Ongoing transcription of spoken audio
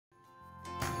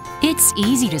It's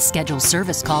easy to schedule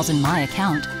service calls in My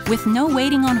Account with no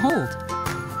waiting on hold.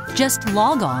 Just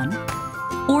log on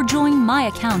or join My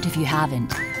Account if you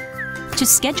haven't. To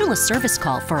schedule a service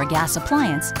call for a gas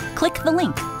appliance, click the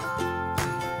link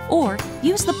or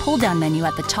use the pull-down menu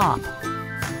at the top.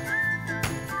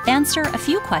 Answer a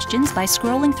few questions by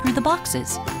scrolling through the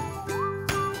boxes.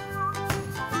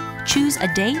 Choose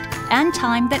a date and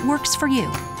time that works for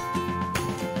you.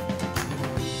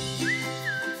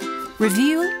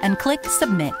 Review and click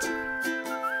Submit.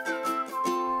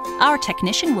 Our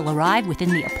technician will arrive within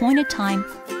the appointed time,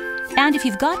 and if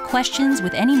you've got questions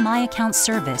with any My Account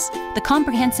service, the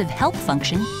Comprehensive Help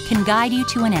function can guide you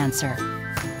to an answer.